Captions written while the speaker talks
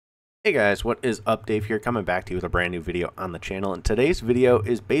Hey guys, what is up? Dave here, coming back to you with a brand new video on the channel, and today's video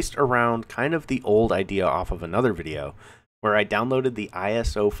is based around kind of the old idea off of another video where I downloaded the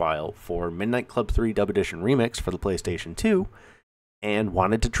ISO file for Midnight Club 3 Dub Edition Remix for the PlayStation 2 and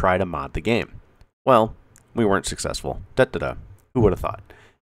wanted to try to mod the game. Well, we weren't successful. Da-da-da. Who would have thought?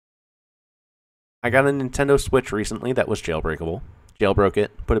 I got a Nintendo Switch recently that was jailbreakable. Jailbroke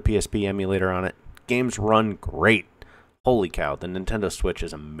it, put a PSP emulator on it. Games run great. Holy cow, the Nintendo Switch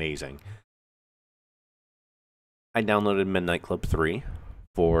is amazing. I downloaded Midnight Club 3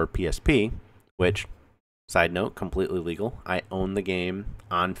 for PSP, which, side note, completely legal. I own the game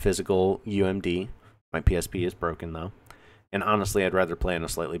on physical UMD. My PSP is broken, though. And honestly, I'd rather play on a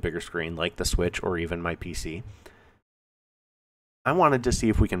slightly bigger screen like the Switch or even my PC. I wanted to see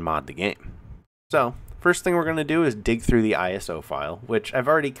if we can mod the game. So, first thing we're going to do is dig through the ISO file, which I've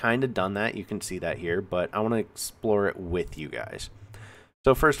already kind of done that. You can see that here, but I want to explore it with you guys.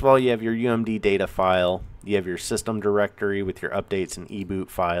 So first of all, you have your UMD data file. You have your system directory with your updates and eboot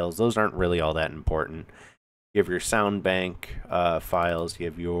files. Those aren't really all that important. You have your sound bank files. You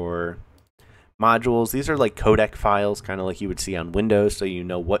have your modules. These are like codec files, kind of like you would see on Windows, so you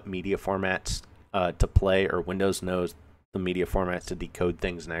know what media formats to play, or Windows knows the media formats to decode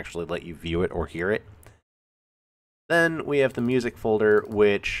things and actually let you view it or hear it. Then we have the music folder,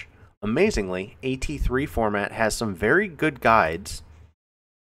 which amazingly, AT3 format has some very good guides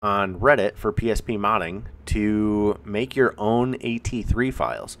on Reddit for PSP modding to make your own AT3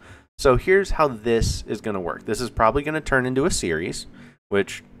 files. So here's how this is going to work. This is probably going to turn into a series,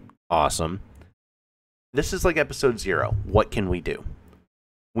 which, awesome. This is like episode 0. What can we do?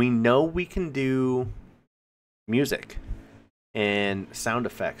 We know we can do music and sound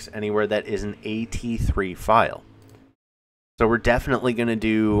effects anywhere that is an AT3 file. So we're definitely going to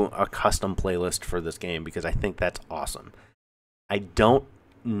do a custom playlist for this game because I think that's awesome. I don't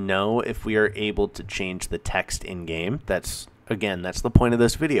know if we are able to change the text in game. That's the point of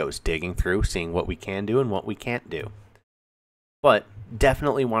this video, is digging through, seeing what we can do and what we can't do. But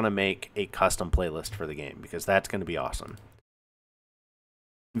definitely want to make a custom playlist for the game because that's going to be awesome.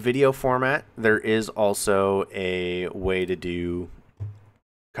 Video format, there is also a way to do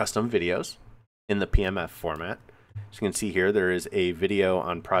custom videos in the PMF format. As you can see here, there is a video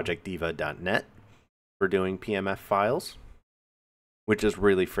on projectdiva.net for doing PMF files, which is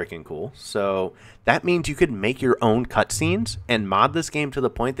really freaking cool. So that means you could make your own cutscenes and mod this game to the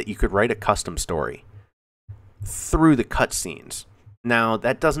point that you could write a custom story through the cutscenes. Now,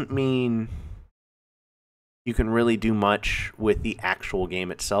 that doesn't mean you can really do much with the actual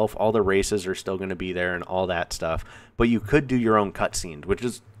game itself. All the races are still going to be there and all that stuff, but you could do your own cutscenes, which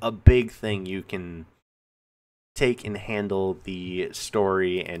is a big thing. You can take and handle the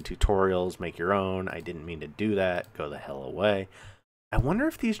story and tutorials, make your own. I didn't mean to do that. Go the hell away. I wonder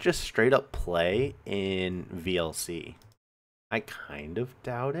if these just straight up play in VLC. I kind of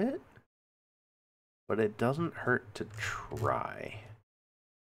doubt it, but it doesn't hurt to try.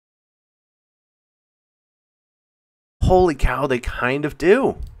 Holy cow, they kind of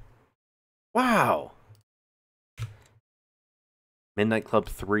do. Wow. Midnight Club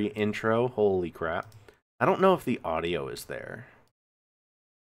 3 intro. Holy crap. I don't know if the audio is there.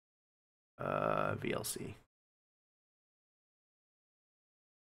 VLC.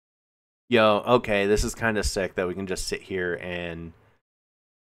 Yo, okay, this is kind of sick that we can just sit here and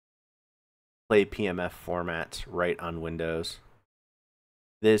play PMF formats right on Windows.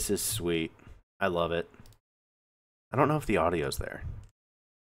 This is sweet. I love it. I don't know if the audio's there.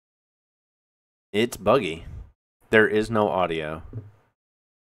 It's buggy. There is no audio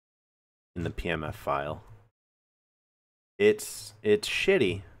in the PMF file. It's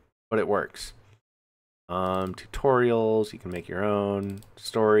shitty, but it works. Tutorials, you can make your own.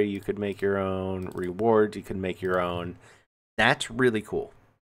 Story, you could make your own. Rewards, you can make your own. That's really cool.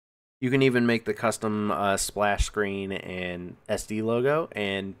 You can even make the custom splash screen and SD logo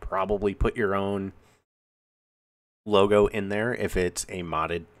and probably put your own logo in there if it's a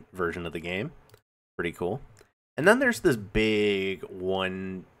modded version of the game. Pretty cool. And then there's this big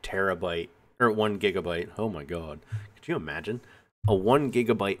 1 terabyte or 1 gigabyte. Oh my god. Could you imagine? A 1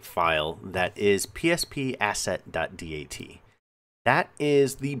 gigabyte file that is PSP asset.dat. That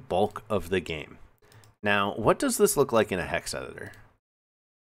is the bulk of the game. Now, what does this look like in a hex editor?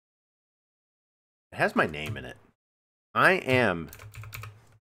 It has my name in it. I am...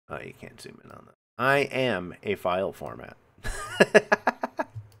 Oh, you can't zoom in on that. I am a file format.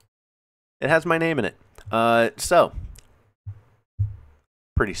 It has my name in it. So,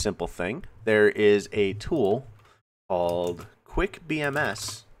 pretty simple thing. There is a tool called Quick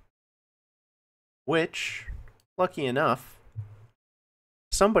BMS, which, lucky enough,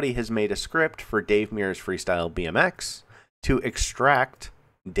 somebody has made a script for Dave Mirror's Freestyle BMX to extract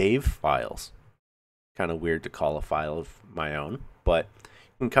Dave files. Kind of weird to call a file of my own, but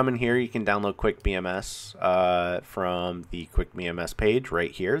you can come in here. You can download Quick BMS from the Quick BMS page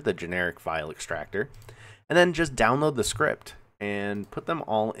right here, the generic file extractor, and then just download the script and put them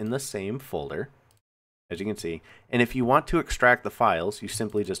all in the same folder, as you can see. And if you want to extract the files, you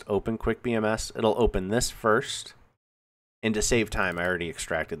simply just open Quick BMS. It'll open this first. And to save time, I already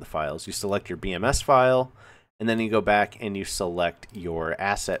extracted the files. You select your BMS file, and then you go back and you select your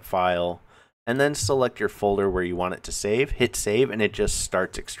asset file, and then select your folder where you want it to save. Hit save, and it just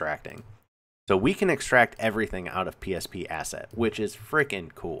starts extracting. So we can extract everything out of PSP asset, which is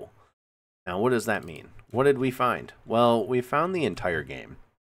freaking cool. Now, what does that mean? What did we find? Well, we found the entire game,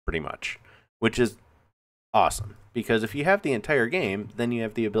 pretty much, which is awesome. Because if you have the entire game, then you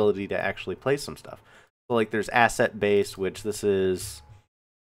have the ability to actually play some stuff. So, like, there's asset base, which this is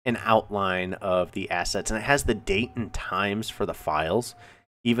an outline of the assets, and it has the date and times for the files.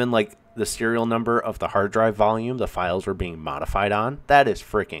 Even, like, the serial number of the hard drive volume the files were being modified on. That is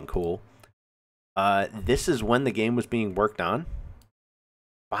freaking cool. This is when the game was being worked on.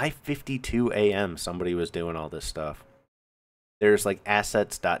 5:52 a.m. somebody was doing all this stuff. There's like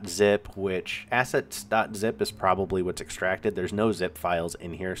assets.zip, which assets.zip is probably what's extracted. There's no zip files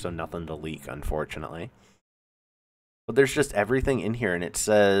in here, so nothing to leak, unfortunately. But there's just everything in here, and it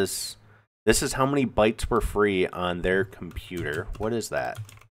says this is how many bytes were free on their computer. What is that?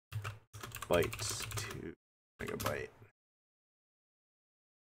 Bytes to megabyte.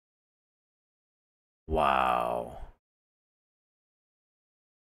 Wow.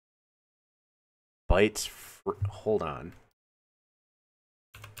 Bytes. Hold on.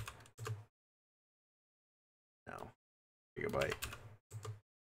 No. Gigabyte.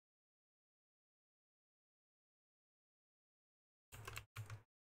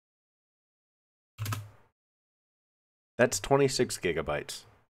 That's 26 gigabytes.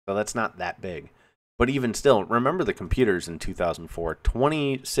 So that's not that big. But even still, remember the computers in 2004.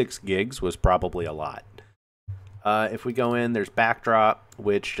 26 gigs was probably a lot. If we go in, there's backdrop,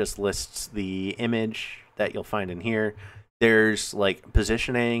 which just lists the image that you'll find in here. There's like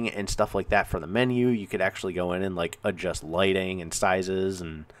positioning and stuff like that for the menu. You could actually go in and like adjust lighting and sizes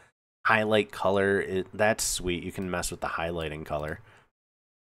and highlight color. That's sweet. You can mess with the highlighting color.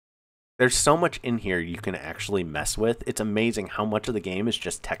 There's so much in here you can actually mess with. It's amazing how much of the game is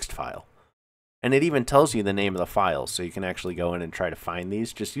just text file. And it even tells you the name of the files, so you can actually go in and try to find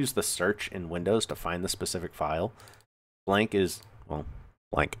these. Just use the search in Windows to find the specific file. Blank is, well,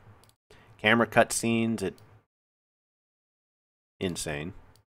 blank. Camera cutscenes, insane.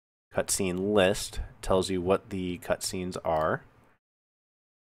 Cutscene list tells you what the cutscenes are.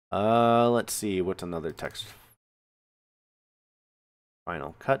 Let's see, what's another text?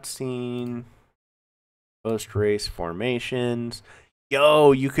 Final cutscene. Post-race formations.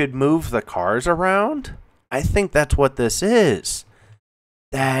 Yo, you could move the cars around? I think that's what this is.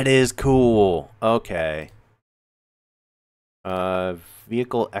 That is cool. Okay.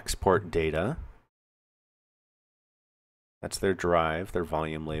 Vehicle export data. That's their drive, their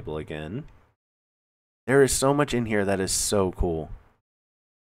volume label again. There is so much in here that is so cool.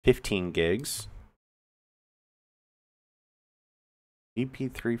 15 gigs.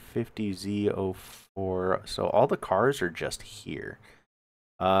 EP350Z04. So all the cars are just here.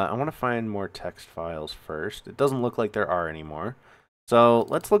 I want to find more text files first. It doesn't look like there are anymore. So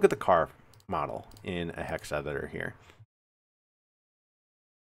let's look at the car model in a hex editor here.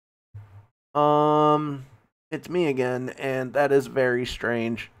 It's me again, and that is very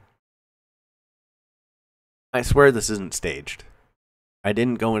strange. I swear this isn't staged. I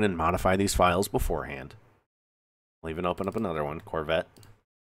didn't go in and modify these files beforehand. I'll even open up another one, Corvette.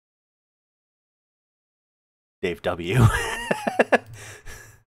 Dave W.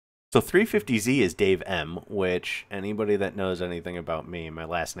 So 350Z is Dave M, which anybody that knows anything about me, my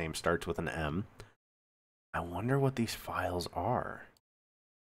last name starts with an M. I wonder what these files are.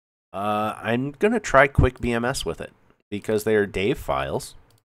 I'm going to try Quick BMS with it because they are Dave files.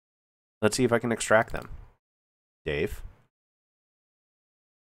 Let's see if I can extract them. Dave.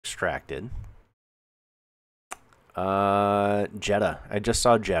 Extracted. Jetta. I just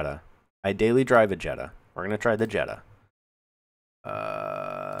saw Jetta. I daily drive a Jetta. We're going to try the Jetta.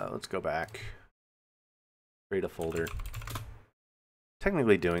 Let's go back. Create a folder.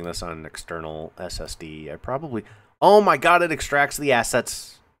 Technically doing this on an external SSD. I probably... Oh my god, it extracts the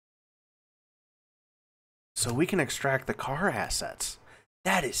assets. So we can extract the car assets.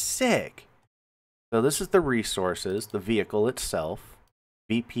 That is sick. So this is the resources, the vehicle itself.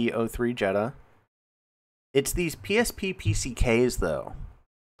 VP03 Jetta. It's these PSP PCKs, though.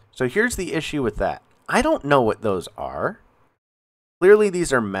 So here's the issue with that. I don't know what those are. Clearly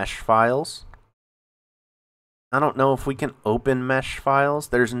these are mesh files. I don't know if we can open mesh files.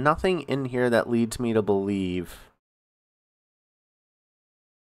 There's nothing in here that leads me to believe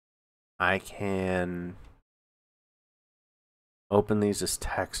I can open these as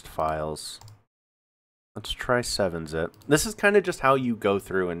text files. Let's try 7-zip. This is kind of just how you go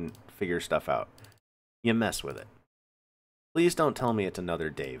through and figure stuff out. You mess with it. Please don't tell me it's another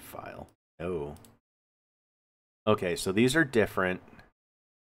Dave file. No. Okay, so these are different.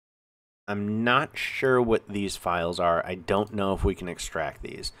 I'm not sure what these files are. I don't know if we can extract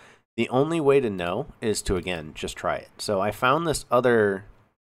these. The only way to know is to, again, just try it. So I found this other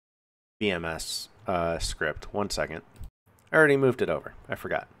BMS script. 1 second. I already moved it over. I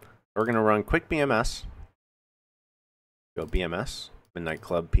forgot. We're going to run quick BMS. Go BMS, Midnight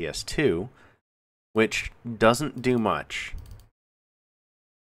Club PS2, which doesn't do much.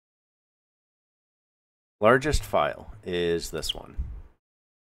 Largest file is this one.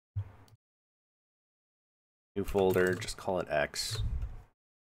 New folder, just call it X.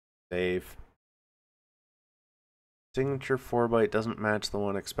 Save. Signature 4-byte doesn't match the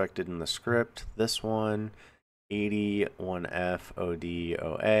one expected in the script. This one, 81F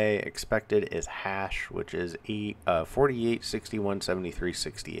ODOA. Expected is hash, which is 48, 61, 73,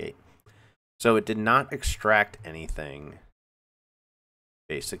 68. So it did not extract anything,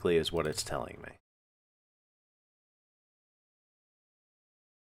 basically, is what it's telling me.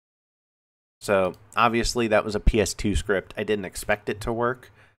 So obviously that was a PS2 script. I didn't expect it to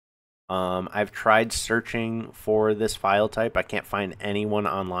work. I've tried searching for this file type. I can't find anyone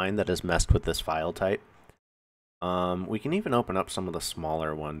online that has messed with this file type. We can even open up some of the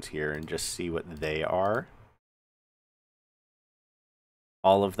smaller ones here and just see what they are.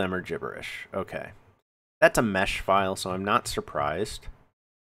 All of them are gibberish. Okay. That's a mesh file, so I'm not surprised.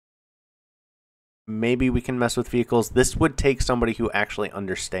 Maybe we can mess with vehicles. This would take somebody who actually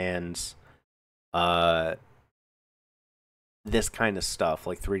understands this kind of stuff,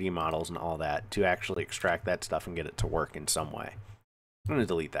 like 3D models and all that, to actually extract that stuff and get it to work in some way. I'm going to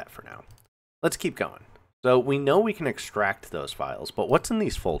delete that for now. Let's keep going. So we know we can extract those files, but what's in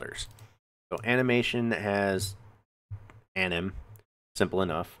these folders? So animation has anim, simple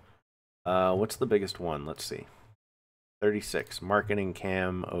enough. What's the biggest one? Let's see. 36, marketing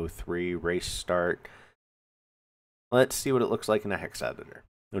cam, 03, race start. Let's see what it looks like in a hex editor,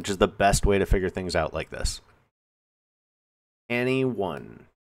 which is the best way to figure things out like this. Annie 1.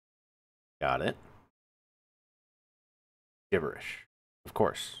 Got it. Gibberish, of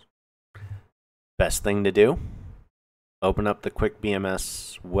course. Best thing to do, open up the quick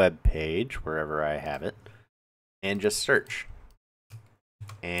BMS web page, wherever I have it, and just search.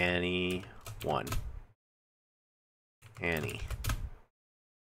 Annie 1. Annie.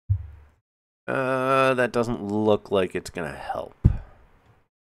 That doesn't look like it's gonna help.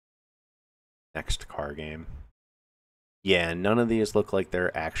 Next car game. Yeah, none of these look like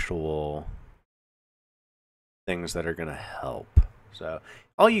they're actual things that are gonna help. So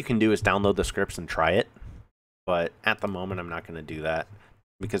all you can do is download the scripts and try it. But at the moment, I'm not gonna do that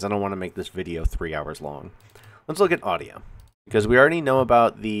because I don't want to make this video 3 hours long. Let's look at audio, because we already know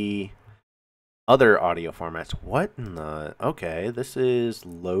about the other audio formats. What in the... Okay, this is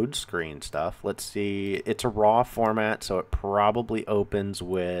load screen stuff. Let's see. It's a raw format, so it probably opens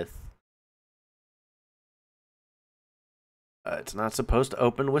with... it's not supposed to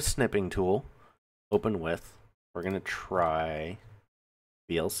open with snipping tool. Open with. We're going to try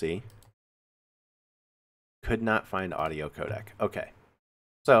VLC. Could not find audio codec. Okay.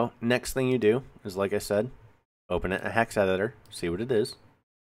 So, next thing you do is, like I said, open it in a hex editor, see what it is.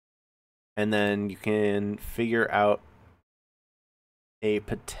 And then you can figure out a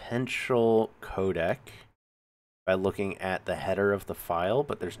potential codec by looking at the header of the file,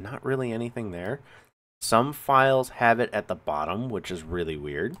 but there's not really anything there. Some files have it at the bottom, which is really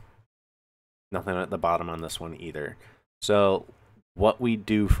weird. Nothing at the bottom on this one either. So what we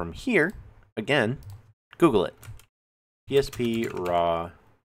do from here, again, Google it. PSP raw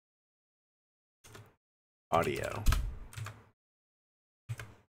audio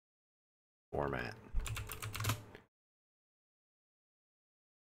format.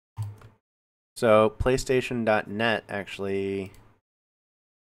 So PlayStation.net actually...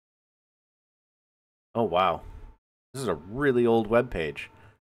 Oh, wow. This is a really old web page.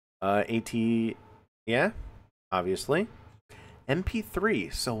 Yeah, obviously.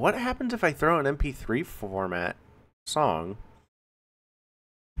 MP3. So what happens if I throw an MP3 format song?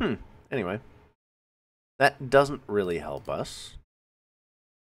 Anyway. That doesn't really help us.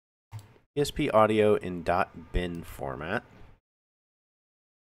 PSP audio in .bin format.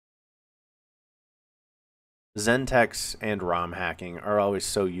 Zentex and ROM hacking are always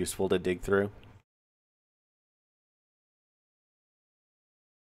so useful to dig through.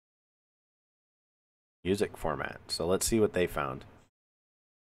 Music format. So let's see what they found.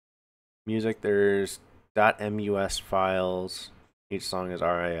 Music, there's .mus files. Each song is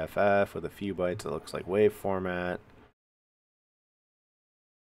RIFF with a few bytes. It looks like wave format.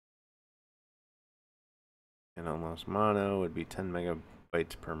 And almost mono would be 10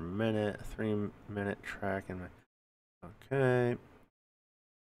 megabytes per minute. 3-minute track. Okay.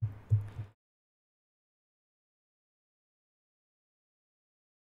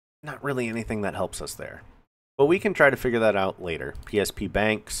 Not really anything that helps us there. But we can try to figure that out later. PSP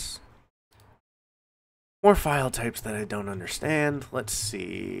banks. More file types that I don't understand. Let's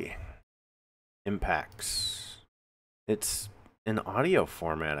see. Impacts. It's in audio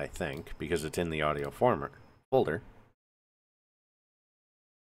format, I think, because it's in the audio format folder.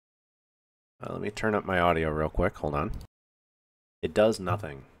 Let me turn up my audio real quick. Hold on. It does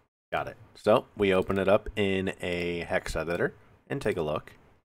nothing. Got it. So we open it up in a hex editor and take a look.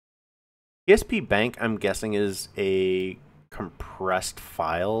 PSP bank, I'm guessing, is a compressed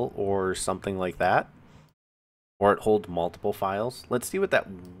file or something like that. Or it holds multiple files. Let's see what that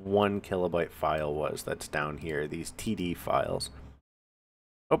 1 kilobyte file was that's down here. These TD files.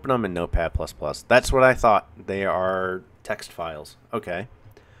 Open them in Notepad++. That's what I thought. They are text files. Okay.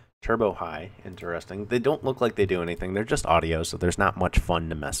 Turbo high. Interesting. They don't look like they do anything. They're just audio, so there's not much fun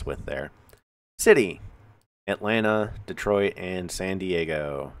to mess with there. City. Atlanta, Detroit, and San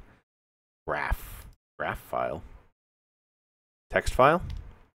Diego. Graph. Graph file. Text file?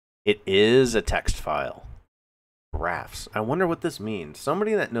 It is a text file. Graphs. I wonder what this means.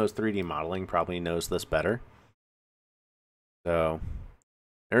 Somebody that knows 3D modeling probably knows this better. So,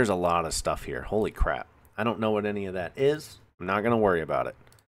 there's a lot of stuff here. Holy crap. I don't know what any of that is. I'm not going to worry about it.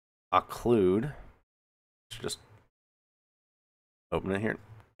 Occlude. Let's just open it here.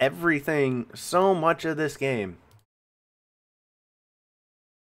 Everything, so much of this game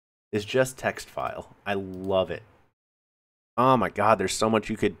is just text file. I love it. Oh my god, there's so much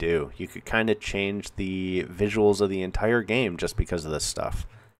you could do. You could kind of change the visuals of the entire game just because of this stuff.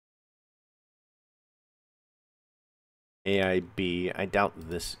 AIB, I doubt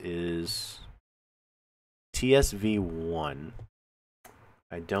this is TSV1.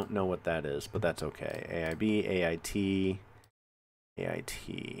 I don't know what that is, but that's okay. AIB, AIT,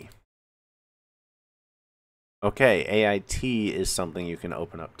 AIT. Okay, AIT is something you can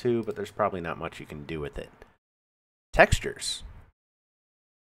open up too, but there's probably not much you can do with it. Textures.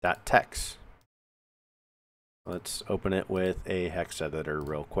 .text. Let's open it with a hex editor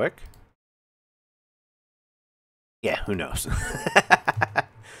real quick. Yeah, who knows?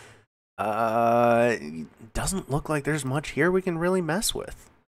 Doesn't look like there's much here we can really mess with.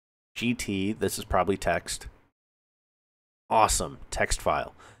 GT, this is probably text. Awesome, text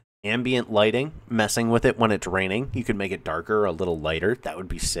file. Ambient lighting, messing with it when it's raining. You could make it darker, a little lighter. That would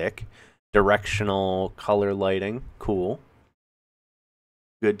be sick. Directional color lighting, cool.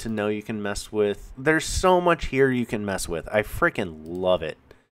 Good to know you can mess with. There's so much here you can mess with. I freaking love it.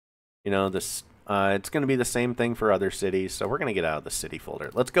 You know, this it's going to be the same thing for other cities, so we're going to get out of the city folder.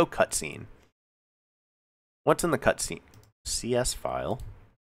 Let's go cutscene. What's in the cutscene? CS file.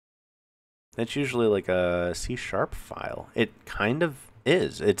 That's usually like a C# file. It kind of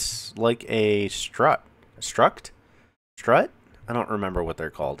is. It's like a strut. A struct? Strut? I don't remember what they're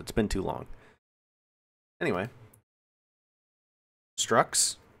called. It's been too long. Anyway.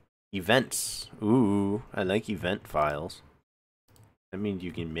 Structs. Events. Ooh, I like event files. That means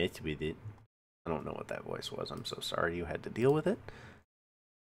you can mess with it. I don't know what that voice was. I'm so sorry you had to deal with it.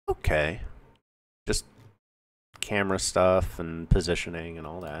 Okay. Just camera stuff and positioning and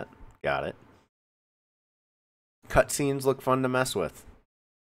all that. Got it. Cutscenes look fun to mess with.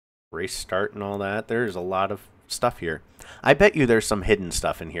 Race start and all that. There's a lot of stuff here. I bet you there's some hidden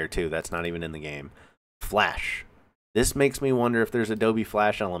stuff in here too that's not even in the game. Flash. This makes me wonder if there's Adobe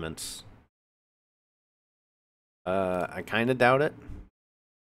Flash elements. I kind of doubt it.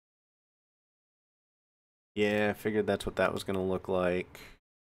 Yeah, I figured that's what that was going to look like.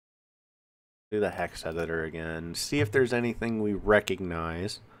 Do the hex editor again. See if there's anything we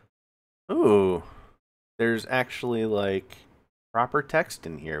recognize. Ooh. There's actually, like, proper text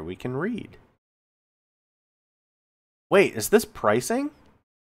in here we can read. Wait, is this pricing?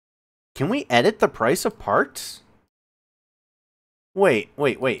 Can we edit the price of parts? Wait.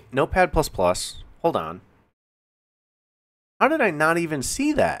 Notepad++. Hold on. How did I not even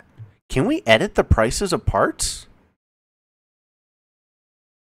see that? Can we edit the prices of parts?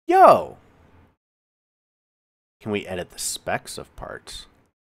 Yo! Can we edit the specs of parts?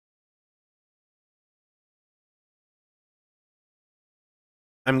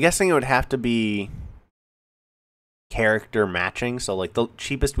 I'm guessing it would have to be character matching. So like the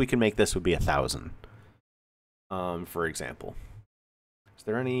cheapest we can make this would be 1,000. For example. Is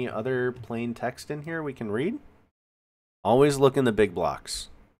there any other plain text in here we can read? Always look in the big blocks.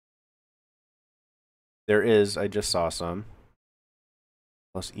 There is, I just saw some.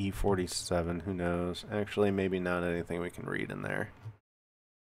 Plus E47, who knows? Actually, maybe not anything we can read in there.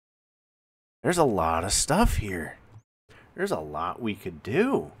 There's a lot of stuff here. There's a lot we could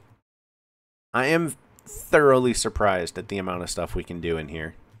do. I am thoroughly surprised at the amount of stuff we can do in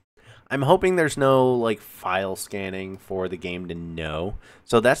here. I'm hoping there's no like file scanning for the game to know.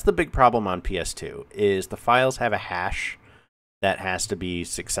 So that's the big problem on PS2 is the files have a hash that has to be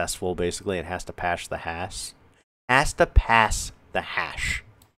successful. Basically, it has to pass the hash. Has to pass the hash.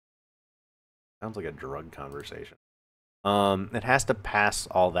 Sounds like a drug conversation. It has to pass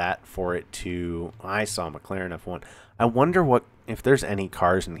all that for it to. I saw McLaren F1. I wonder what if there's any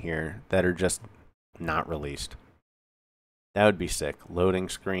cars in here that are just not released. That would be sick. Loading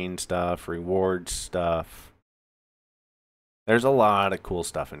screen stuff, rewards stuff. There's a lot of cool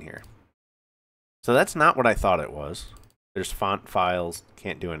stuff in here. So that's not what I thought it was. There's font files.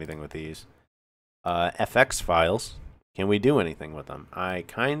 Can't do anything with these. FX files. Can we do anything with them? I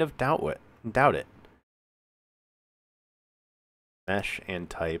kind of doubt it. Mesh and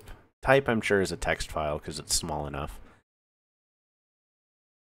type. Type, I'm sure, is a text file because it's small enough.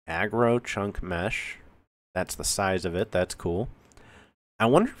 Aggro chunk mesh. That's the size of it. That's cool. I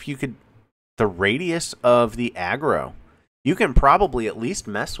wonder if you could... The radius of the aggro. You can probably at least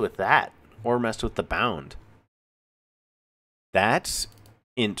mess with that. Or mess with the bound. That's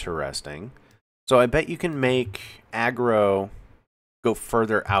interesting. So I bet you can make aggro go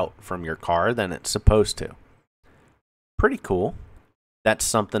further out from your car than it's supposed to. Pretty cool. That's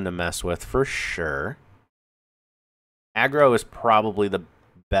something to mess with for sure. Aggro is probably the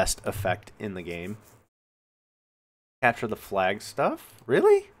best effect in the game. Capture the flag stuff?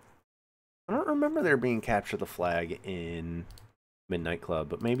 Really? I don't remember there being capture the flag in Midnight Club,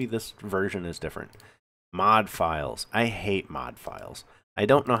 but maybe this version is different. Mod files. I hate mod files. I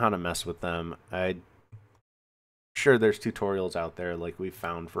don't know how to mess with them. I'm sure there's tutorials out there like we've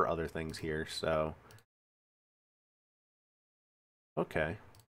found for other things here, so... Okay.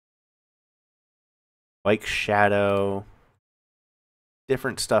 Like shadow.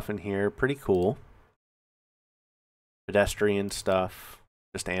 Different stuff in here. Pretty cool. Pedestrian stuff.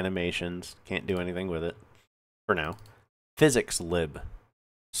 Just animations. Can't do anything with it. For now. Physics lib.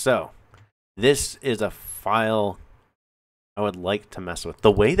 So, this is a file I would like to mess with.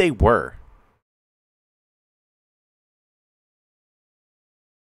 The way they were.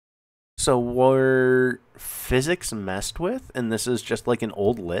 So were physics messed with, and this is just like an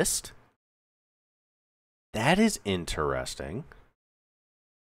old list? That is interesting.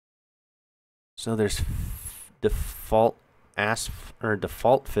 So there's default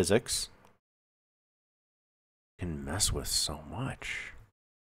default physics. You can mess with so much.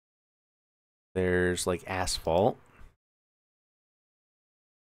 There's like asphalt.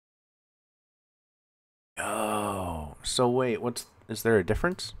 Oh, so wait, is there a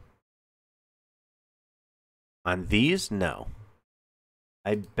difference? On these, no.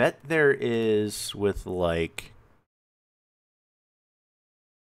 I bet there is with like,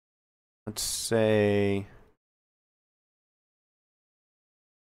 let's say,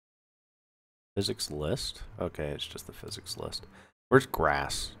 physics list. Okay, it's just the physics list. Where's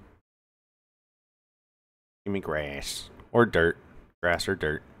grass? Give me grass. Or dirt. Grass or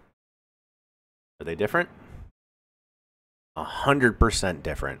dirt. Are they different? 100%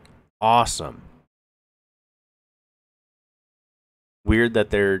 different. Awesome. Weird that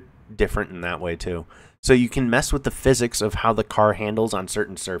they're different in that way, too. So you can mess with the physics of how the car handles on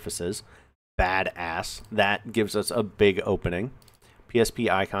certain surfaces. Badass. That gives us a big opening. PSP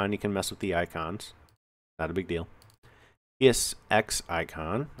icon, you can mess with the icons. Not a big deal. PSX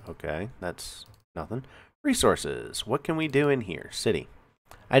icon. Okay, that's nothing. Resources. What can we do in here? City.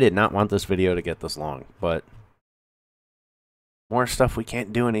 I did not want this video to get this long, but more stuff we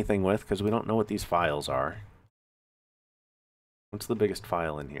can't do anything with because we don't know what these files are. What's the biggest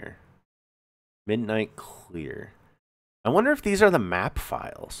file in here? Midnight Clear. I wonder if these are the map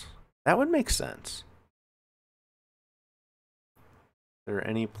files. That would make sense. Is there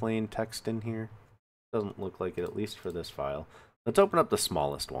any plain text in here? Doesn't look like it, at least for this file. Let's open up the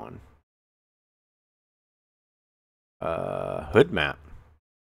smallest one. Hood map.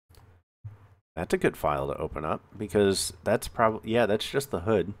 That's a good file to open up because that's probably, yeah, that's just the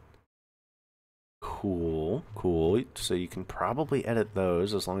hood. Cool, cool. So you can probably edit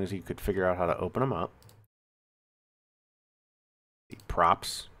those as long as you could figure out how to open them up. The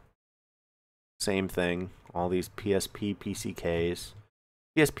props. Same thing. All these PSP PCKs.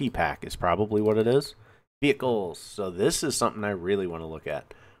 PSP pack is probably what it is. Vehicles. So this is something I really want to look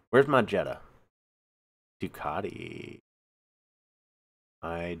at. Where's my Jetta? Ducati.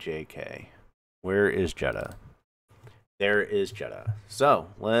 IJK. Where is Jetta? There is Jetta. So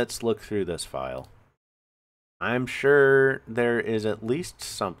let's look through this file. I'm sure there is at least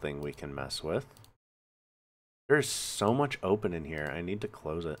something we can mess with. There's so much open in here. I need to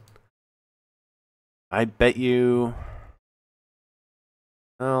close it. I bet you...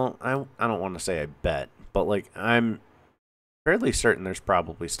 Well, I don't want to say I bet, but like I'm fairly certain there's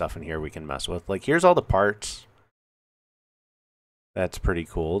probably stuff in here we can mess with. Like here's all the parts. That's pretty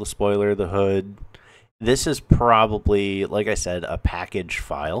cool. The spoiler, the hood. This is probably, like I said, a package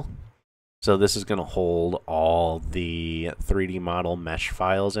file. So this is going to hold all the 3D model mesh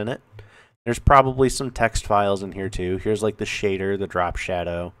files in it. There's probably some text files in here too. Here's like the shader, the drop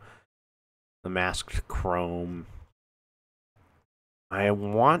shadow, the masked chrome. I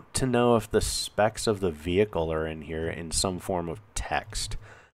want to know if the specs of the vehicle are in here in some form of text.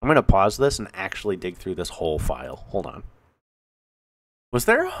 I'm going to pause this and actually dig through this whole file. Hold on. Was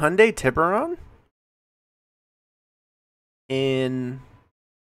there a Hyundai Tiburon in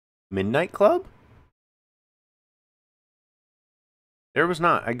Midnight Club? There was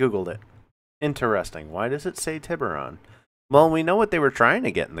not. I googled it. Interesting. Why does it say Tiburon? Well, we know what they were trying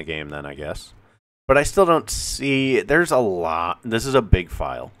to get in the game then, I guess. But I still don't see... There's a lot. This is a big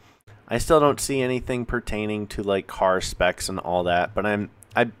file. I still don't see anything pertaining to like car specs and all that. But I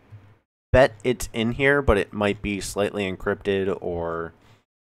bet it's in here, but it might be slightly encrypted or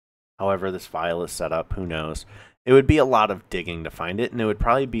however this file is set up. Who knows? It would be a lot of digging to find it, and it would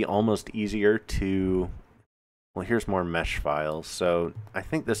probably be almost easier to... Well, here's more mesh files. So I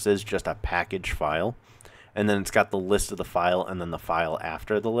think this is just a package file. And then it's got the list of the file and then the file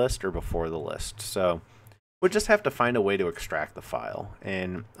after the list or before the list. So we'll just have to find a way to extract the file.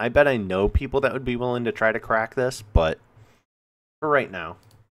 And I bet I know people that would be willing to try to crack this, but for right now,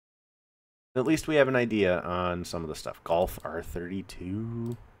 at least we have an idea on some of the stuff. Golf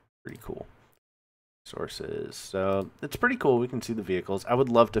R32. Pretty cool. Sources. So it's pretty cool. We can see the vehicles. I would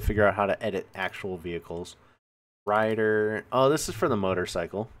love to figure out how to edit actual vehicles. Rider. Oh, this is for the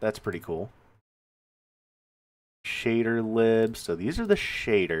motorcycle. That's pretty cool. Shader lib. So these are the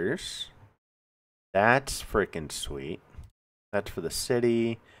shaders. That's freaking sweet. That's for the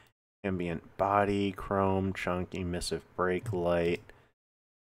city. Ambient body, chrome, chunk, emissive brake light.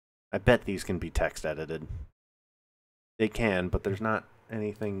 I bet these can be text edited. They can, but there's not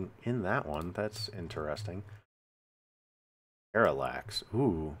anything in that one. That's interesting. Parallax.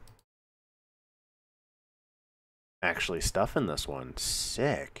 Ooh. Actually, stuff in this one.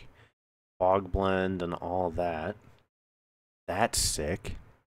 Sick. Fog blend and all that. That's sick.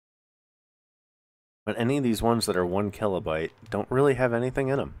 But any of these ones that are 1 kilobyte don't really have anything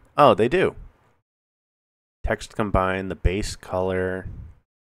in them. Oh, they do. Text combined, the base color.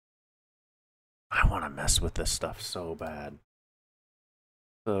 I want to mess with this stuff so bad.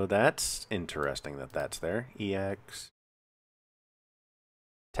 So that's interesting that that's there. EX.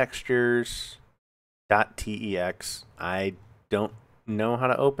 Textures. .tex. I don't know how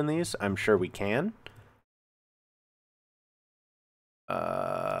to open these. I'm sure we can.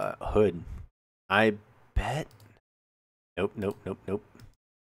 Hood. I bet. Nope, nope, nope, nope.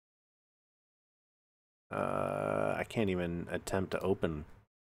 I can't even attempt to open.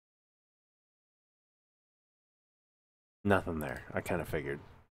 Nothing there. I kind of figured.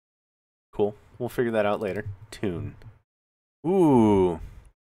 Cool. We'll figure that out later. Tune. Ooh.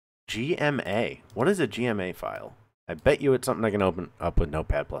 GMA. What is a GMA file? I bet you it's something I can open up with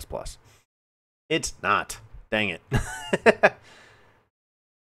Notepad++. It's not. Dang it.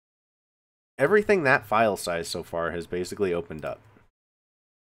 Everything that file size so far has basically opened up.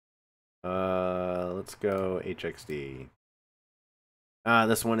 Let's go HXD.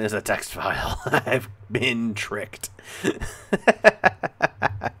 This one is a text file. I've been tricked.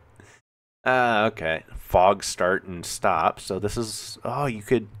 Okay. Fog start and stop. So this is... Oh, you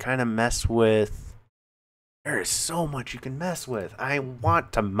could kind of mess with... There is so much you can mess with. I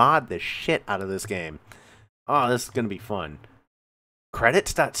want to mod the shit out of this game. Oh, this is going to be fun.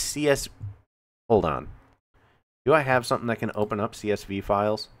 Credits.cs... Hold on. Do I have something that can open up CSV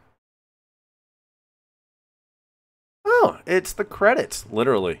files? Oh, it's the credits,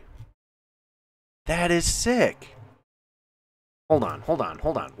 literally. That is sick. Hold on, hold on,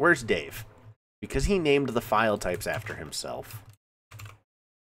 hold on. Where's Dave? Because he named the file types after himself.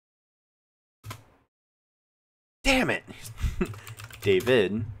 Damn it.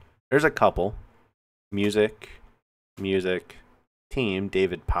 David. There's a couple. Music. Music. Team,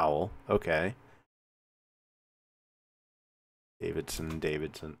 David Powell. Okay.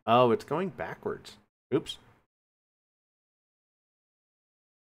 Davidson. Oh, it's going backwards. Oops.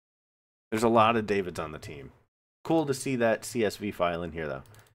 There's a lot of Davids on the team. Cool to see that CSV file in here, though.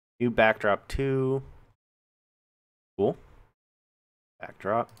 New backdrop 2. Cool.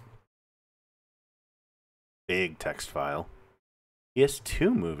 Backdrop. Big text file.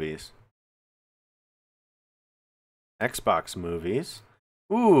 PS2 movies. Xbox movies.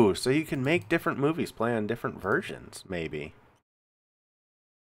 Ooh, so you can make different movies play on different versions, maybe.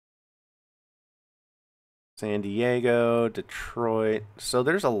 San Diego, Detroit. So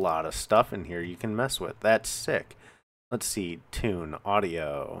there's a lot of stuff in here you can mess with. That's sick. Let's see. Tune,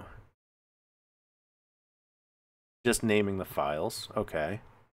 audio. Just naming the files. Okay.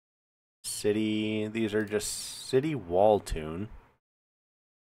 City. These are just city wall tune.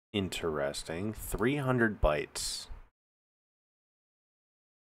 Interesting. 300 bytes.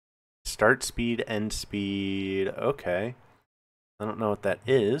 Start speed, end speed. Okay. I don't know what that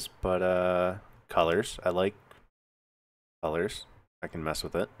is, but colors. I like colors. I can mess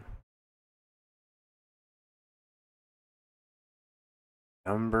with it.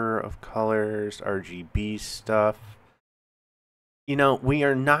 Number of colors, RGB stuff. You know, we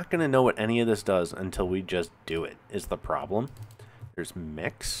are not going to know what any of this does until we just do it, is the problem. There's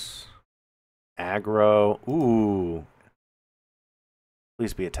mix. Aggro. Ooh.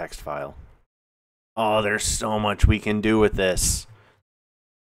 Please be a text file. Oh, there's so much we can do with this.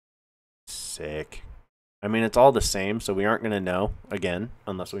 Sick. I mean, it's all the same, so we aren't going to know, again,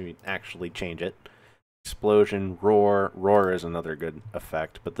 unless we actually change it. Explosion, roar. Roar is another good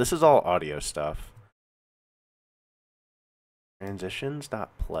effect, but this is all audio stuff.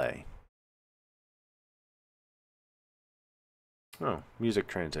 Transitions.play. Oh, music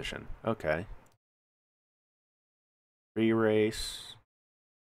transition. Okay. Pre-race.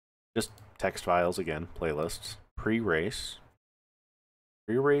 Just text files again, playlists. Pre-race.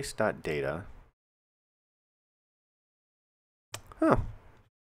 Pre-race.data. Huh.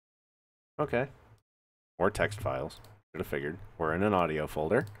 Okay. More text files. Should have figured. We're in an audio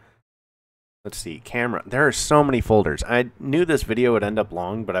folder. Let's see. Camera. There are so many folders. I knew this video would end up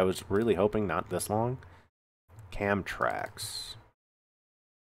long, but I was really hoping not this long. Cam tracks.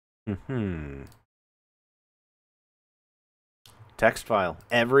 Text file.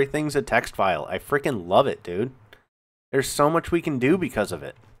 Everything's a text file. I freaking love it, dude. There's so much we can do because of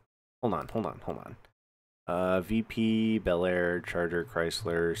it. Hold on. VP, Bel Air, Charger,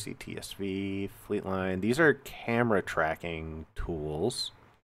 Chrysler, CTSV, Fleetline. These are camera tracking tools.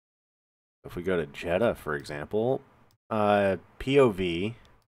 If we go to Jetta, for example, POV,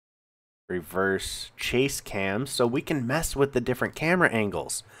 reverse, chase cams, so we can mess with the different camera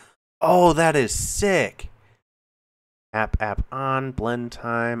angles. Oh, that is sick. App on, blend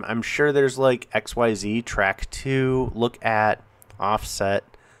time. I'm sure there's like XYZ, track 2, look at, offset.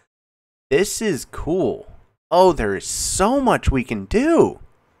 This is cool. Oh, there is so much we can do.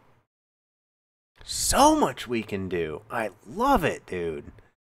 So much we can do. I love it, dude.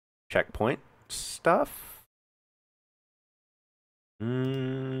 Checkpoint stuff.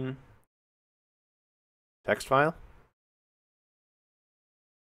 Text file.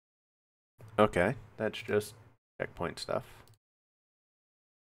 Okay, that's just checkpoint stuff.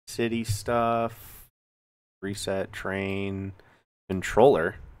 City stuff. Reset, train,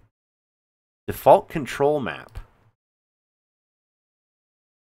 controller. Default control map.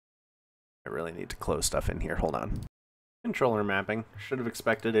 I really need to close stuff in here. Hold on. Controller mapping. Should have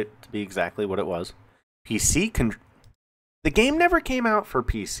expected it to be exactly what it was. PC the game never came out for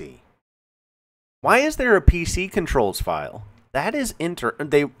PC. Why is there a PC controls file? That is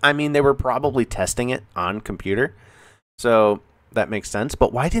I mean, they were probably testing it on computer, so that makes sense.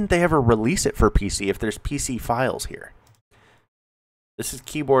 But why didn't they ever release it for PC if there's PC files here? This is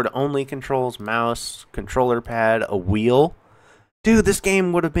keyboard only controls, mouse, controller pad, a wheel. Dude, this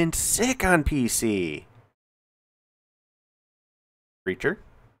game would have been sick on PC. Creature.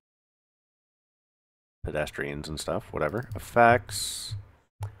 Pedestrians and stuff, whatever. Effects.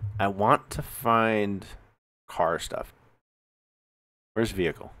 I want to find car stuff. Where's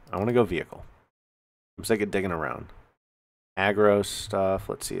vehicle? I want to go vehicle. I'm sick of digging around. Aggro stuff.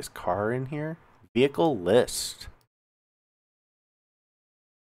 Let's see, is car in here? Vehicle list.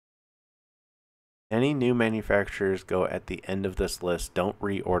 Any new manufacturers go at the end of this list. Don't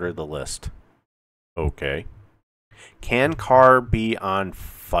reorder the list. Okay. Can car be on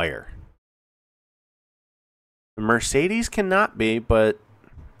fire? The Mercedes cannot be, but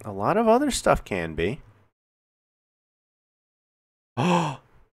a lot of other stuff can be. Oh,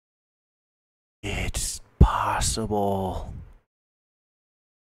 it's possible.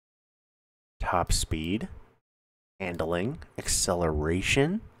 top speed, handling,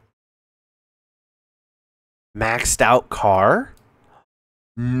 acceleration, maxed out car.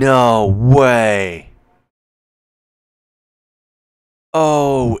 No way.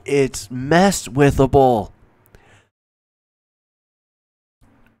 Oh, it's messed withable.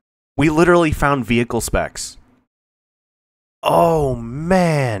 We literally found vehicle specs. Oh,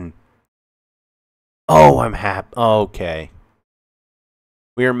 man. Oh, I'm happy. Okay.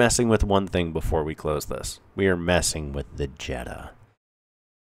 We are messing with one thing before we close this. We are messing with the Jetta.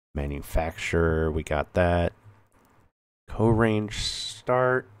 Manufacturer, we got that. Co-range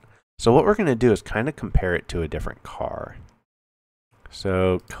start. So what we're going to do is kind of compare it to a different car.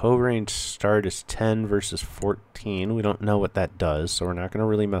 So co-range start is 10 versus 14. We don't know what that does, so we're not going to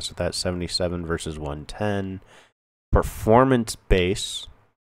really mess with that. 77 versus 110. Performance base,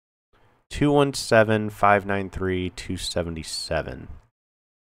 217, 593, 277.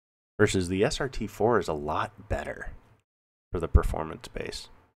 Versus the SRT4 is a lot better for the performance base.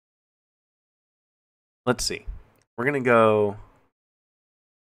 Let's see. We're going to go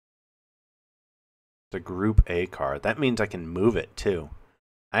to Group A car. That means I can move it too.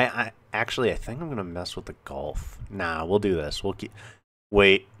 I think I'm going to mess with the Golf. Nah, we'll do this. We'll keep.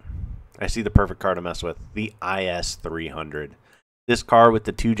 Wait. I see the perfect car to mess with. The IS300. This car with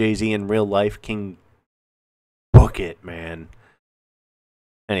the 2JZ in real life can book it, man.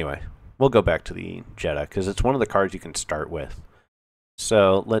 Anyway, we'll go back to the Jetta because it's one of the cars you can start with.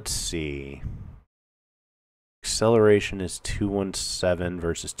 So let's see. Acceleration is 217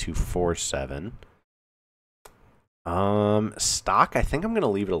 versus 247. Stock, I think I'm going to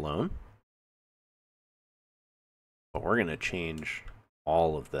leave it alone. But we're going to change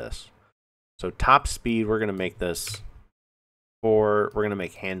all of this. So top speed, we're going to make this 4. We're going to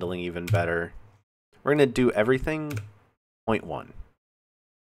make handling even better. We're going to do everything 0.1.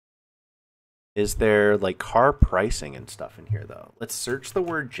 Is there like car pricing and stuff in here though? Let's search the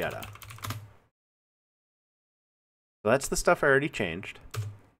word Jetta. So that's the stuff I already changed.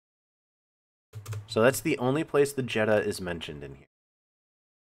 So that's the only place the Jetta is mentioned in here.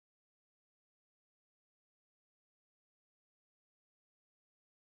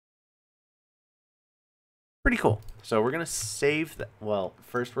 Pretty cool. So we're going to save that. Well,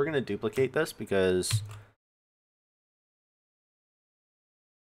 first we're going to duplicate this because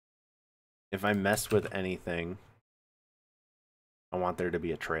if I mess with anything, I want there to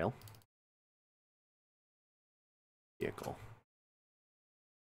be a trail. Vehicle.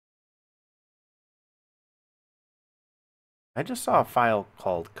 I just saw a file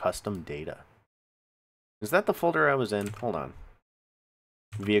called custom data. Is that the folder I was in? Hold on.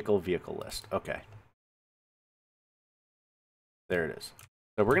 Vehicle list. Okay. There it is.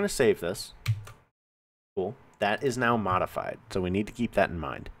 So we're going to save this. Cool. That is now modified. So we need to keep that in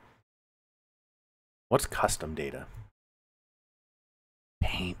mind. What's custom data?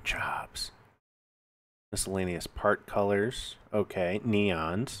 Paint jobs. Miscellaneous part colors. Okay.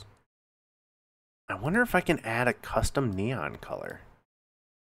 Neons. I wonder if I can add a custom neon color.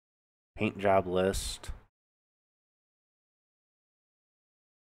 Paint job list.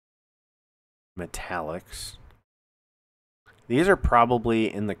 Metallics. These are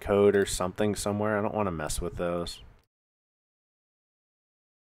probably in the code or something somewhere. I don't want to mess with those.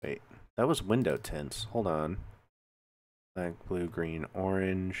 Wait, that was window tints. Hold on. Black, blue, green,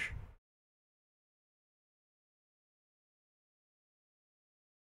 orange.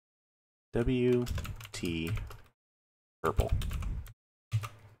 WT purple.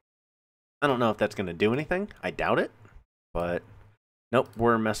 I don't know if that's going to do anything. I doubt it. But nope,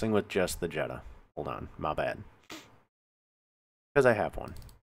 we're messing with just the Jetta. Hold on, my bad. Because I have one.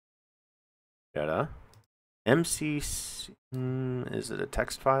 Jetta. MCC. Is it a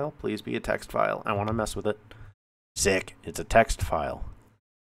text file? Please be a text file. I want to mess with it. Sick. It's a text file.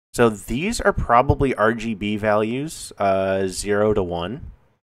 So these are probably RGB values, 0 to 1.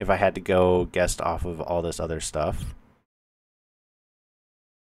 If I had to go guess off of all this other stuff.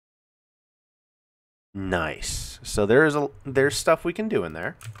 Nice. So there's stuff we can do in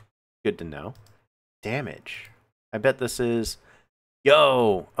there. Good to know. Damage. I bet this is...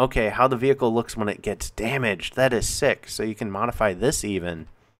 Yo! Okay, how the vehicle looks when it gets damaged. That is sick. So you can modify this even.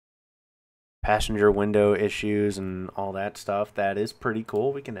 Passenger window issues and all that stuff. That is pretty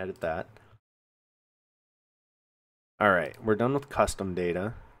cool. We can edit that. Alright, we're done with custom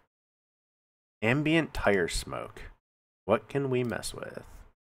data. Ambient tire smoke. What can we mess with?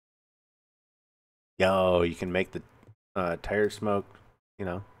 Yo, you can make the tire smoke, you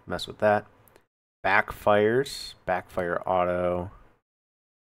know, mess with that. Backfires. Backfire auto.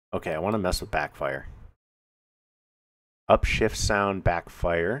 Okay, I want to mess with backfire. Upshift sound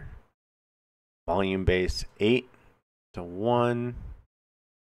backfire. Volume base 8 to 1.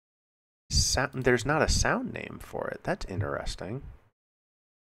 There's not a sound name for it. That's interesting.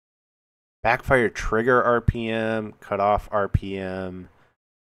 Backfire trigger RPM, cutoff RPM,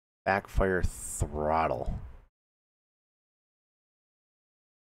 backfire throttle.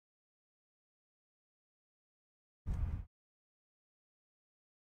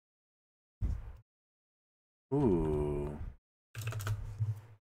 Ooh.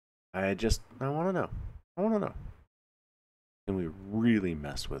 I want to know. I want to know. Can we really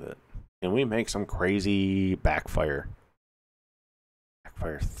mess with it? Can we make some crazy backfire?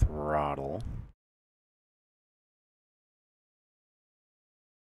 Backfire throttle.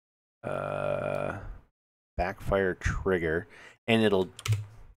 Backfire trigger. And we're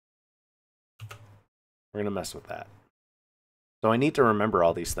going to mess with that. So I need to remember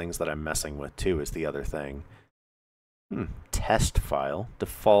all these things that I'm messing with too is the other thing. Test file.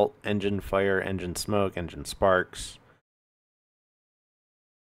 Default engine fire, engine smoke, engine sparks.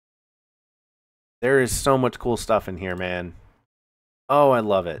 There is so much cool stuff in here, man. Oh, I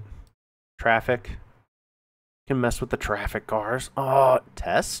love it. Traffic. You can mess with the traffic cars. Oh,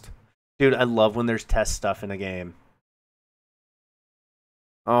 test? Dude, I love when there's test stuff in a game.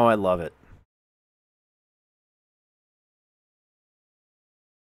 Oh, I love it.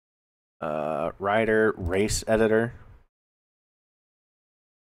 Rider, race editor.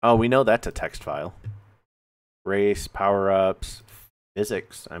 Oh, we know that's a text file. Race, power-ups,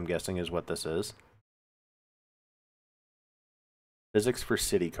 physics, I'm guessing is what this is. Physics for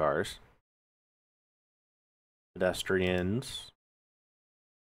city cars. Pedestrians.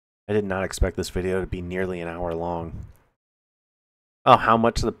 I did not expect this video to be nearly an hour long. Oh, how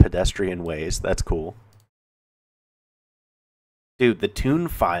much the pedestrian weighs. That's cool. Dude, the tune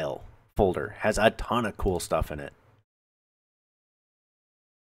file folder has a ton of cool stuff in it.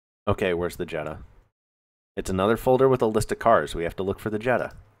 Okay, where's the Jetta? It's another folder with a list of cars. We have to look for the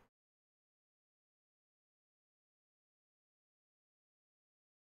Jetta.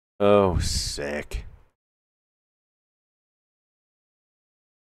 Oh, sick.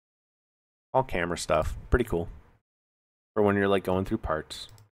 All camera stuff. Pretty cool. For when you're like going through parts.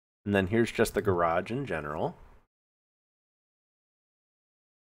 And then here's just the garage in general.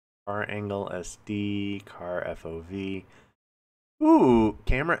 Car angle SD, car FOV. Ooh,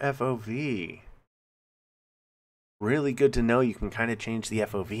 camera FOV. Really good to know you can kind of change the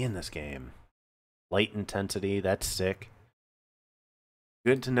FOV in this game. Light intensity, that's sick.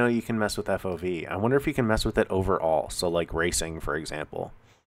 Good to know you can mess with FOV. I wonder if you can mess with it overall. So like racing, for example.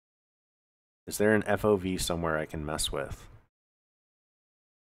 Is there an FOV somewhere I can mess with?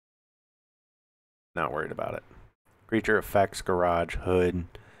 Not worried about it. Creature effects, garage, hood,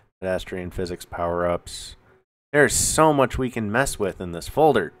 pedestrian physics, power-ups. There's so much we can mess with in this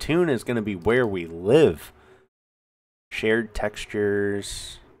folder. Tune is going to be where we live. Shared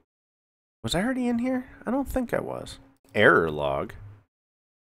textures. Was I already in here? I don't think I was. Error log.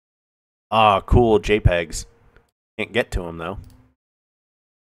 Ah, cool JPEGs. Can't get to them, though.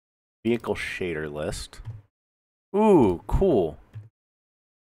 Vehicle shader list. Ooh, cool.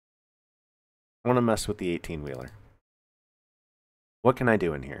 I want to mess with the 18-wheeler. What can I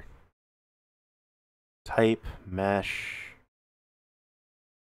do in here? Type, mesh,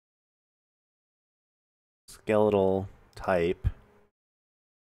 skeletal, type.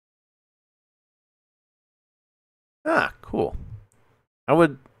 Ah, cool.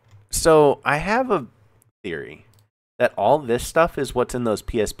 So I have a theory that all this stuff is what's in those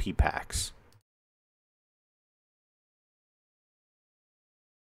PSP packs.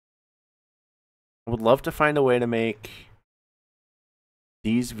 I would love to find a way to make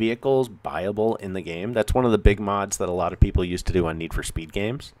these vehicles buyable in the game. That's one of the big mods that a lot of people used to do on Need for Speed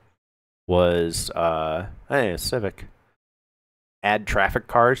games. Was, hey, Civic. Add traffic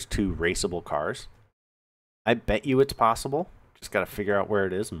cars to raceable cars. I bet you it's possible. Just gotta figure out where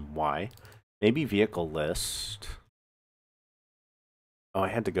it is and why. Maybe vehicle list. Oh, I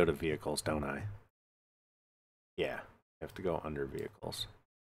had to go to vehicles, don't I? Yeah, I have to go under vehicles.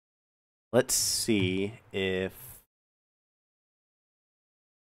 Let's see if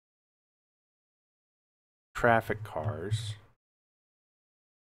traffic cars.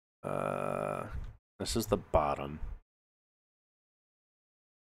 This is the bottom.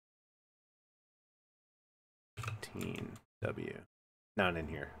 18W. Not in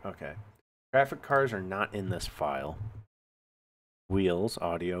here. Okay. Traffic cars are not in this file. Wheels,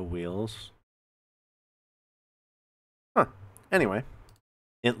 audio, wheels. Huh. Anyway.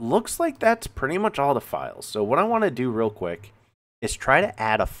 It looks like that's pretty much all the files. So what I want to do real quick is try to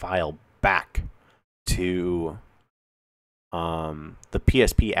add a file back to the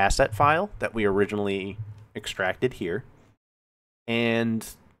PSP asset file that we originally extracted here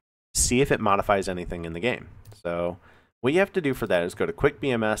and see if it modifies anything in the game. So what you have to do for that is go to Quick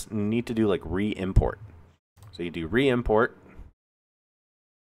BMS and you need to do like re-import. So you do re-import,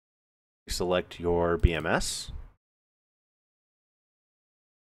 you select your BMS,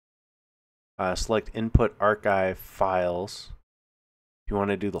 select input archive files. If you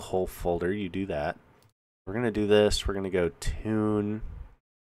want to do the whole folder, you do that. We're going to do this. We're going to go tune.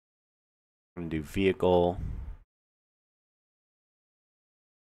 I'm going to do vehicle.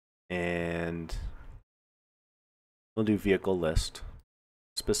 And we'll do vehicle list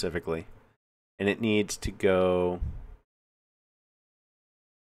specifically. And it needs to go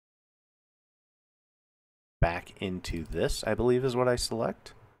back into this, I believe is what I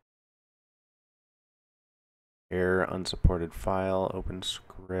select. Error, unsupported file, open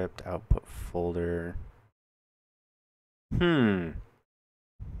script, output folder.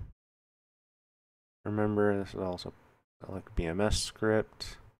 Remember, this is also like BMS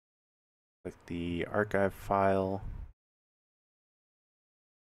script. Like the archive file.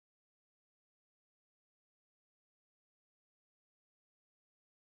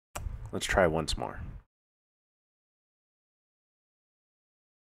 Let's try once more.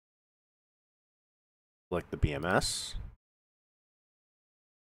 Select the BMS.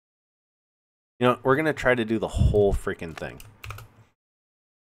 You know, we're going to try to do the whole freaking thing.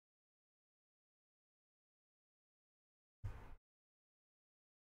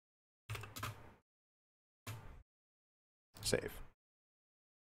 Save.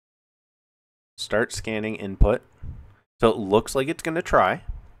 Start scanning input. So it looks like it's going to try.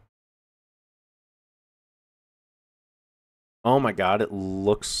 Oh my god, it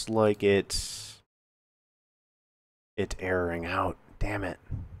looks like it's erroring out. Damn it.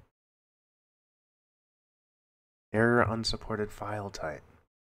 Error unsupported file type.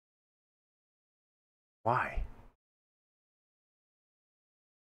 Why?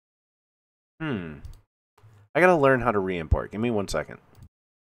 I gotta learn how to re-import. Give me 1 second.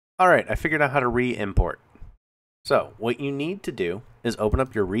 Alright, I figured out how to re-import. So, what you need to do is open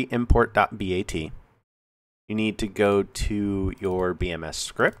up your reimport.bat. You need to go to your BMS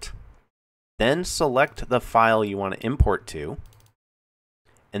script, then select the file you want to import to,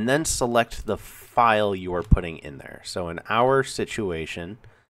 and then select the file you are putting in there. So in our situation,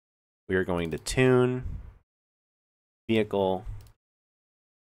 we are going to tune vehicle.list.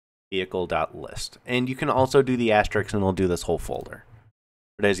 And you can also do the asterisk and it'll do this whole folder.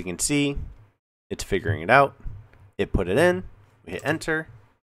 But as you can see, it's figuring it out. It put it in, we hit enter,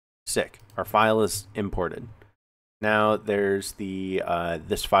 sick. Our file is imported. Now there's the,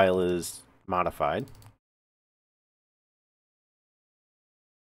 this file is modified.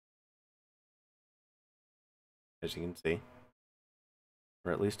 As you can see,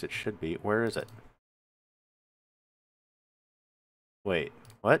 or at least it should be. Where is it? Wait,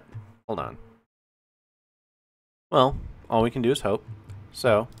 what? Hold on. Well, all we can do is hope.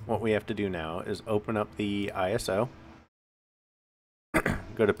 So what we have to do now is open up the ISO,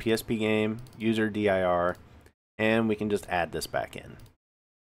 go to PSP game, user dir, and we can just add this back in.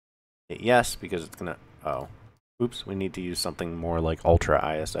 Hit yes, because it's gonna, oh, oops, we need to use something more like Ultra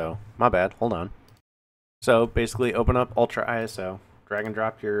ISO. My bad, hold on. So basically open up Ultra ISO, drag and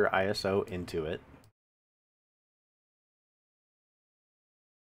drop your ISO into it.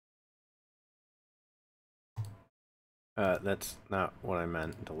 That's not what I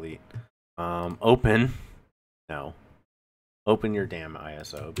meant, delete. Open, no. Open your damn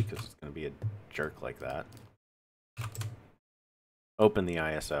ISO because it's gonna be a jerk like that. Open the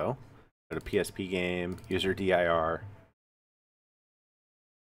ISO, go to PSP game, user dir.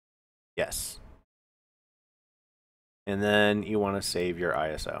 Yes. And then you want to save your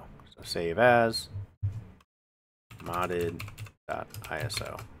ISO. So save as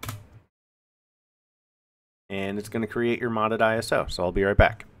modded.iso. And it's going to create your modded ISO. So I'll be right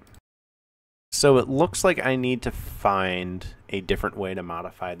back. So it looks like I need to find a different way to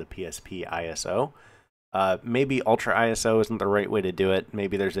modify the PSP ISO. Maybe Ultra ISO isn't the right way to do it.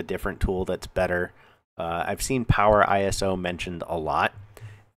 Maybe there's a different tool that's better. I've seen Power ISO mentioned a lot.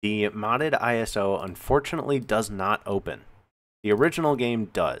 The modded ISO unfortunately does not open. The original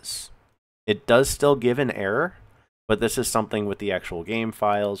game does. It does still give an error, but this is something with the actual game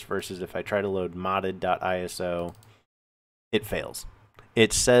files versus if I try to load modded.iso, it fails.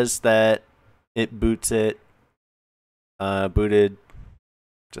 It says that it boots it, booted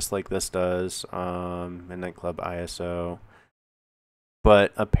just like this does, Midnight Club ISO.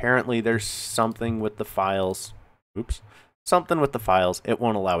 But apparently there's something with the files, oops, something with the files, it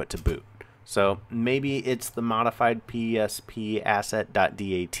won't allow it to boot. So maybe it's the modified PSP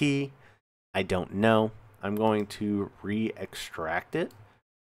asset.dat. I don't know. I'm going to re-extract it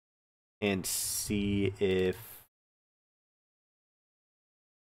and see if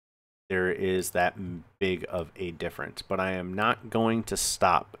there is that big of a difference. But I am not going to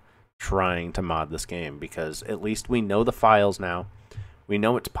stop trying to mod this game because at least we know the files now. We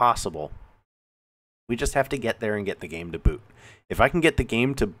know it's possible. We just have to get there and get the game to boot. If I can get the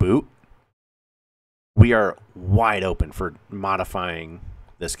game to boot, we are wide open for modifying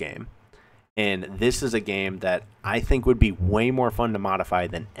this game. And this is a game that I think would be way more fun to modify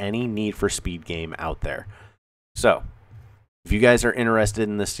than any Need for Speed game out there. So, if you guys are interested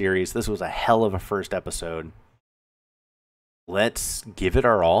in this series, this was a hell of a first episode. Let's give it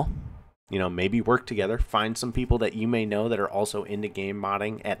our all. You know, maybe work together. Find some people that you may know that are also into game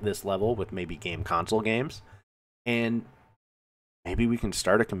modding at this level with maybe game console games. And maybe we can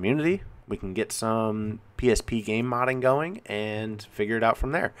start a community. We can get some PSP game modding going and figure it out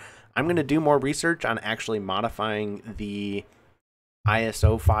from there. I'm going to do more research on actually modifying the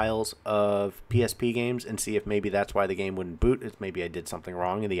ISO files of PSP games and see if maybe that's why the game wouldn't boot. It's maybe I did something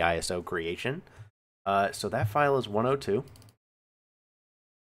wrong in the ISO creation. So that file is 102.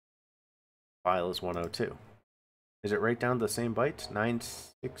 File is 102. Is it right down to the same bytes?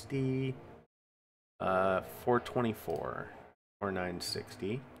 960, 424, or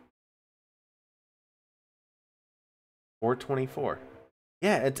 960. 424.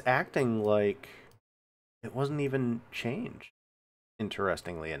 Yeah, it's acting like it wasn't even changed,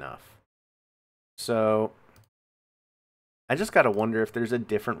 interestingly enough. So I just got to wonder if there's a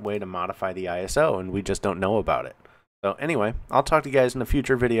different way to modify the ISO and we just don't know about it. So anyway, I'll talk to you guys in a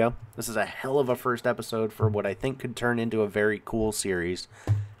future video. This is a hell of a first episode for what I think could turn into a very cool series.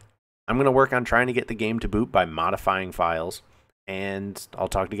 I'm going to work on trying to get the game to boot by modifying files, and I'll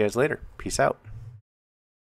talk to you guys later. Peace out.